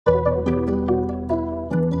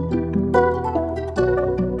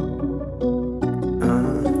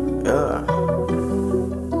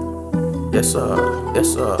Yes sir,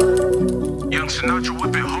 yes sir. Young SINATRA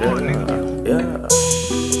whipping hard, nigga. Yeah.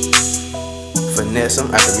 Finesse, I'm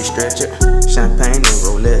out to be stretched. Champagne and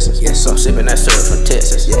Rolexes. Yes sir. I'm sipping that syrup from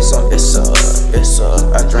Texas. Yes sir, yes sir, yes sir.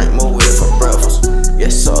 I drink more weed for breakfast.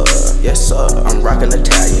 Yes sir, yes sir. I'm rocking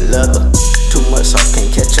Italian leather. Too much sauce, can't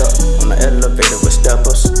catch up. On the elevator with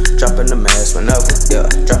steppers. Dropping the mask whenever. Yeah,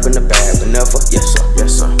 dropping the bag whenever. Yes sir,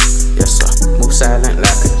 yes sir, yes sir. Move silent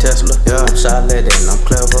like a Tesla. Yeah, I'm solid and I'm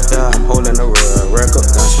clever. Yeah, I'm holding a real record.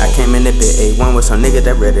 I came in the bit A1 with some niggas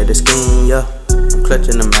that ready to scheme. Yeah, I'm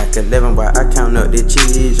clutching the Mac 11 while I count up the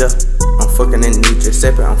cheese. Yeah, I'm fucking in need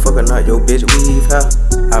Giuseppe. I'm fucking up your bitch weave. Huh?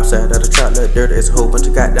 Outside of the trap, look dirty. It's a whole bunch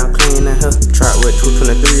of goddamn clean in here. Trap with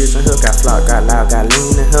 223s in here. Got flock, got loud, got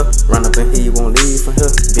lean in here. Run up in here, you won't leave from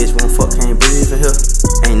here. Bitch won't fuck, can't breathe in here.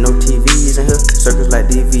 Ain't no TVs in here. Circles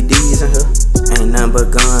like DVDs in here. Ain't nothing but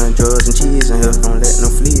gun, drugs, and cheese in here. Don't let no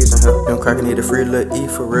fleas in here. Them crackin' need a free little E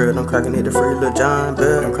for real. Them crackin' need a free little John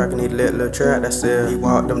Bell. Them crackin' need a little trap that sell. He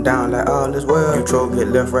walk them down like all is well. You troll get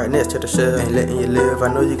left right next to the shell. Ain't letting you live,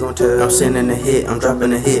 I know you gon' tell. I'm sending a hit, I'm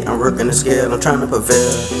dropping a hit. I'm working the scale, I'm trying to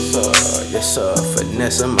prevail. Yes sir,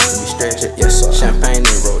 finesse, I'm out to be stretched. Yes sir, champagne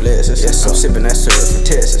and Rolexes. Yes sir, I'm sipping that syrup from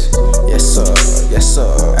Texas. Yes sir, yes sir.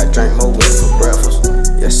 I drink more weed for breakfast.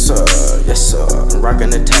 Yes sir, yes sir. I'm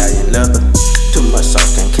rocking Italian leather. Too much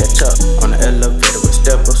sauce, can't catch up. On the elevator with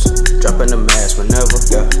steppers. Dropping the mask whenever.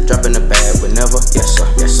 Yeah, dropping the bag whenever. Yes sir,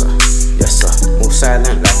 yes sir, yes sir. Move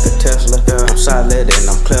silent like a Tesla. Yeah, I'm solid and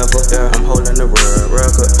I'm clever. Yeah, I'm holding the real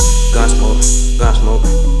record. Gunsmoke,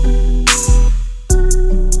 gunsmoke.